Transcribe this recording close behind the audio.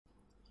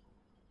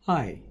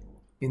Hi,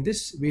 in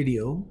this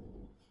video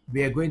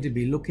we are going to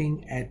be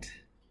looking at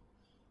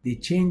the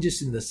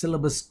changes in the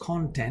syllabus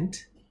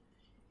content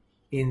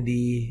in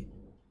the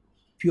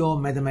Pure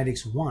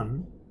Mathematics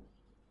 1,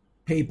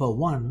 Paper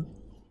 1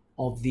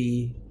 of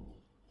the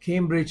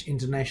Cambridge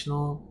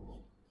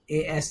International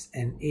AS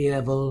and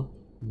A-Level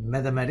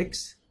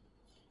Mathematics,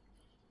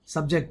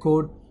 subject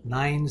code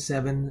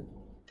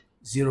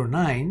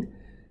 9709.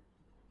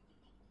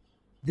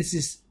 This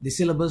is the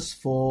syllabus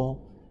for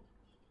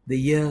the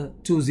year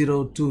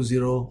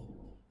 2020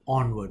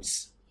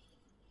 onwards.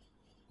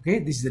 Okay,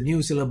 this is the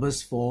new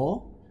syllabus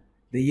for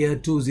the year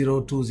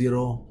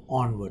 2020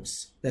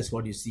 onwards. That's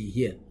what you see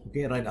here.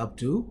 Okay, right up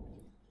to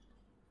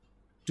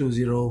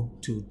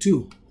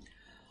 2022.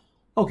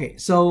 Okay,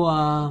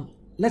 so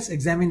let's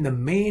examine the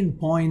main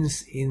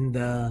points in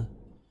the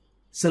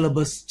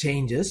syllabus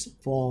changes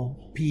for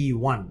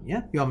P1,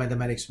 yeah, Pure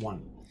Mathematics 1.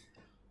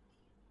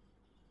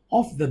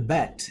 Off the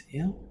bat,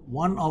 yeah,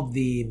 one of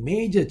the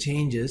major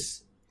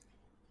changes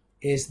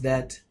is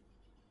that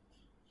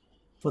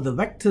for the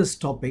vectors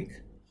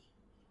topic,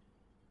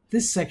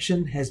 this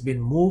section has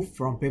been moved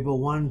from paper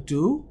 1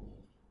 to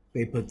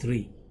paper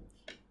 3.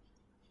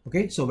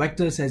 Okay, so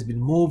vectors has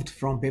been moved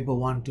from paper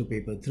 1 to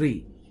paper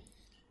 3.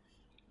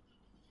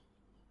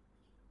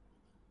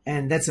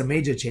 And that's a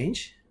major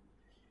change.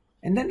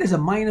 And then there's a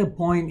minor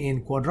point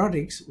in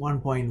quadratics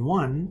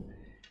 1.1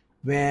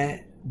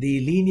 where the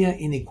linear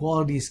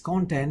inequalities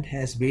content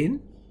has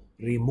been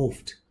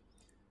removed.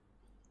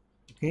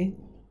 Okay.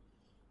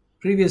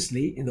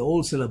 Previously, in the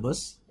old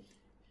syllabus,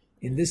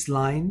 in this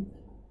line,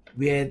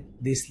 we had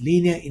this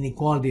linear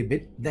inequality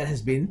bit that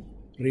has been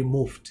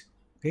removed.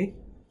 Okay,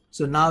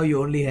 so now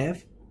you only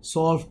have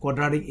solve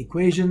quadratic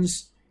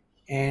equations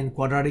and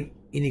quadratic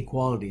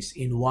inequalities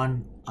in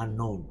one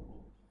unknown.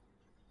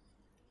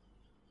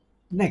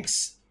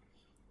 Next,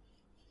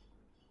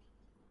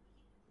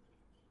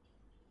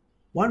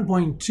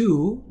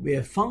 1.2, we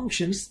have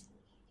functions.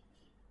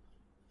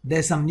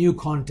 There's some new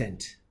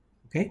content.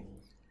 Okay.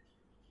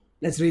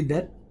 Let's read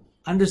that.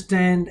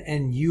 Understand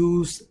and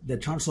use the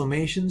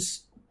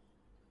transformations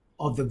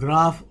of the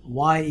graph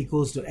y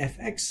equals to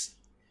fx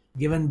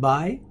given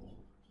by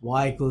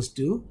y equals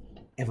to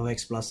f of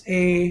x plus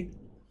a,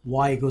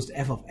 y equals to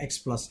f of x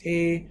plus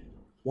a,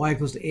 y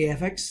equals to a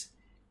of x,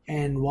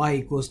 and y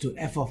equals to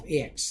f of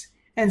ax,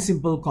 and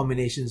simple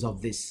combinations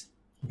of this.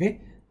 Okay,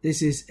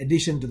 this is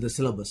addition to the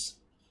syllabus.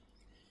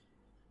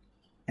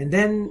 And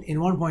then in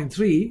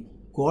 1.3,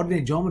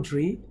 coordinate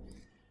geometry,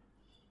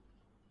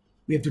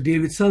 we have to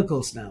deal with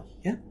circles now.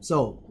 Yeah,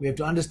 so we have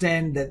to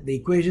understand that the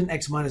equation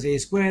x minus a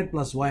squared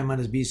plus y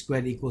minus b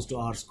squared equals to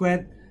r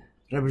squared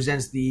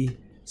represents the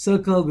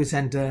circle with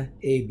center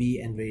a, b,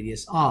 and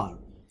radius r.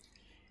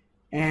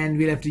 And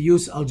we'll have to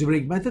use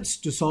algebraic methods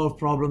to solve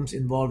problems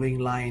involving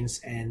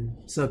lines and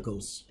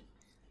circles.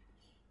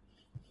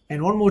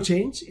 And one more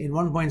change in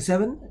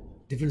 1.7,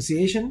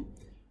 differentiation.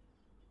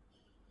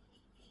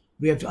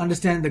 We have to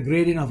understand the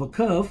gradient of a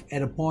curve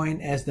at a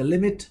point as the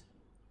limit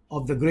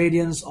of the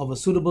gradients of a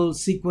suitable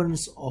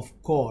sequence of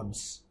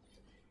chords,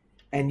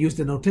 and use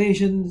the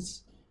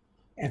notations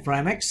f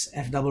prime x,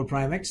 f double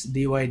prime x,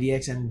 dy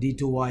dx, and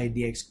d2y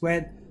dx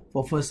squared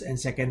for first and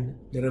second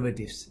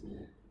derivatives.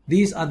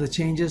 These are the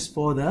changes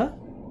for the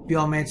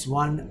Pure Maths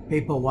 1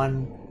 Paper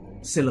 1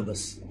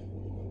 syllabus.